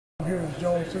Here is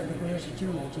Jones Technical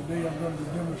Institute, and today I'm going to be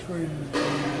demonstrating the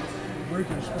brake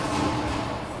inspection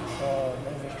on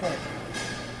this tractor.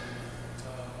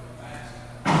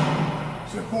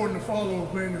 It's important to follow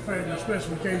manufacturer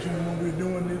specifications when we're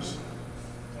doing this.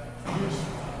 This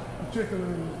particular,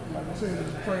 like I said,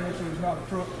 is a trailer, so it's not a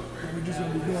truck, and we're just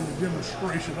going to be doing the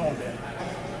demonstration on that.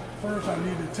 First, I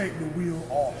need to take the wheel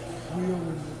off,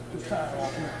 and the tire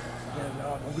off here, and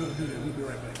I'm going to do that. We'll be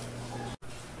right back.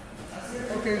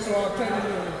 Okay, so I'll take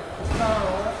the tire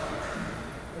off,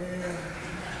 and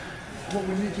what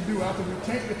we need to do after we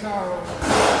take the tire off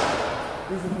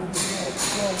is remove the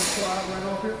small slide right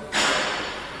off here.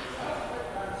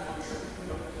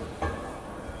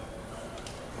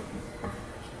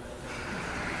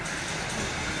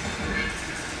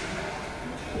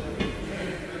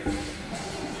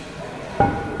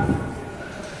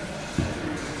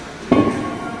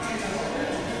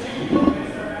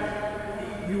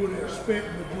 Inspect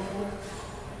the drawer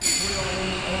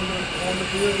on the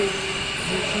vehicle,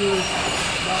 make sure it's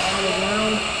not out of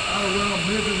round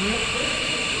measurement.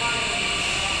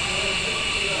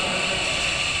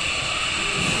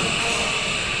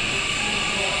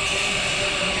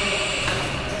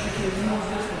 You can use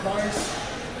this device.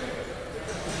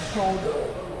 It's called the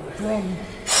drum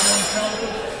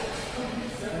caliper.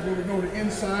 And we're going to go to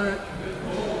inside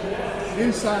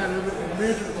of it and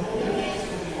measure it.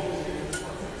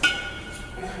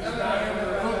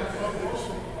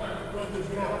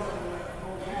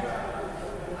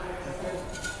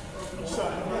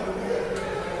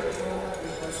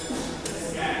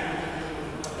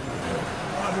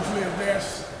 Obviously, if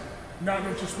that's not what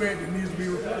you expect, it needs to be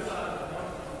replaced.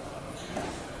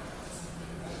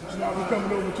 So now we're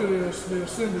coming over to the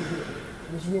assembly here.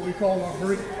 This is what we call our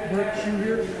brake shoe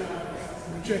here.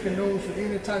 We're checking those for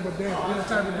any type of damage. Any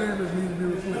type of damage needs to be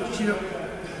replaced. Chipped,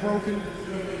 broken,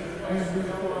 needs to be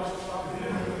replaced.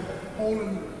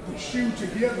 Holding the shoe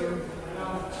together,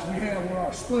 we have what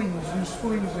our springs, these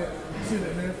springs that sit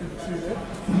in there, if you can see that.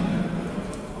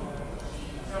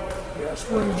 Yeah,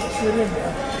 springs that sit in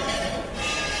there.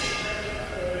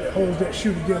 It holds that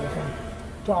shoe together from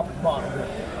top and bottom there.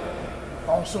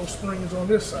 Also springs on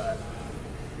this side.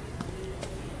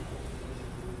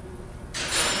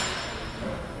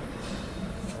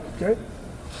 Okay.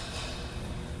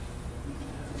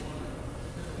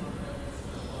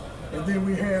 And then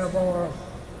we have our,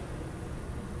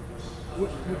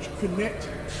 which connect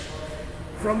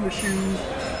from the shoes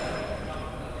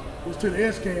is to the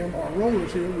S-cam, our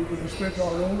rollers here. We can inspect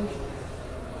our rollers.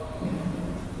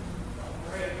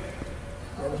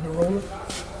 There's the roller.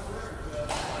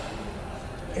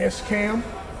 S-cam,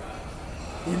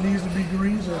 it needs to be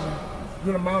greased. There's a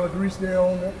good amount of grease there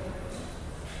on there.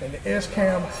 And the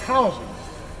S-cam housing.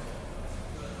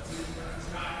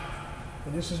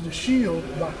 And this is the shield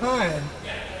behind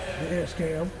the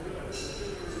S-cam.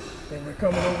 And we're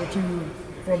coming over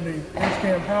from the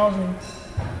S-cam housing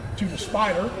to the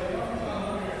spider.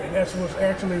 And that's what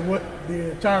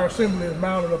the entire assembly is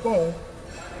mounted upon.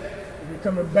 We're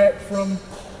coming back from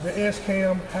the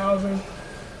S-cam housing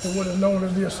to what is known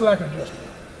as the slack adjuster.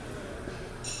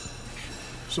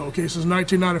 So, okay, since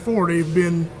 1994, they've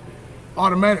been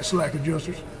automatic slack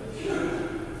adjusters.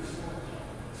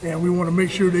 And we want to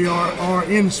make sure they are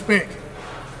in spec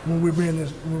when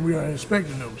we are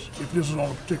inspecting those, if this is on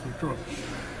a particular truck.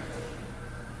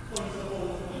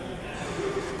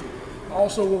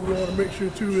 Also, what we want to make sure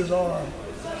too is our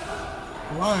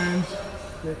lines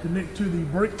that connect to the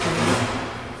brake chamber,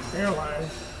 air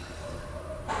lines,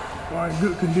 are in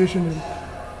good condition, and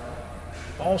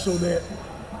also that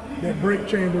brake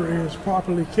chamber is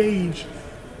properly caged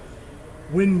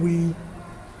when we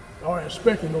are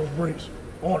inspecting those brakes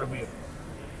on the vehicle.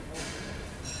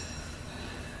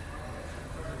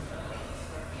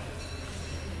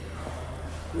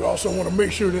 We also want to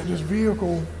make sure that this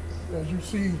vehicle, as you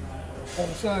see on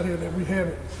the side here, that we have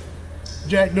it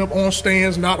jacked up on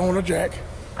stands, not on a jack,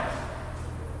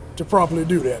 to properly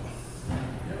do that.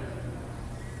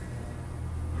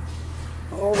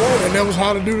 All right, and that was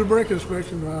how to do the brake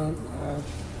inspection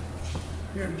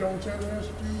here at Jones Technical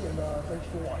Institute, and thanks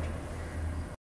for watching.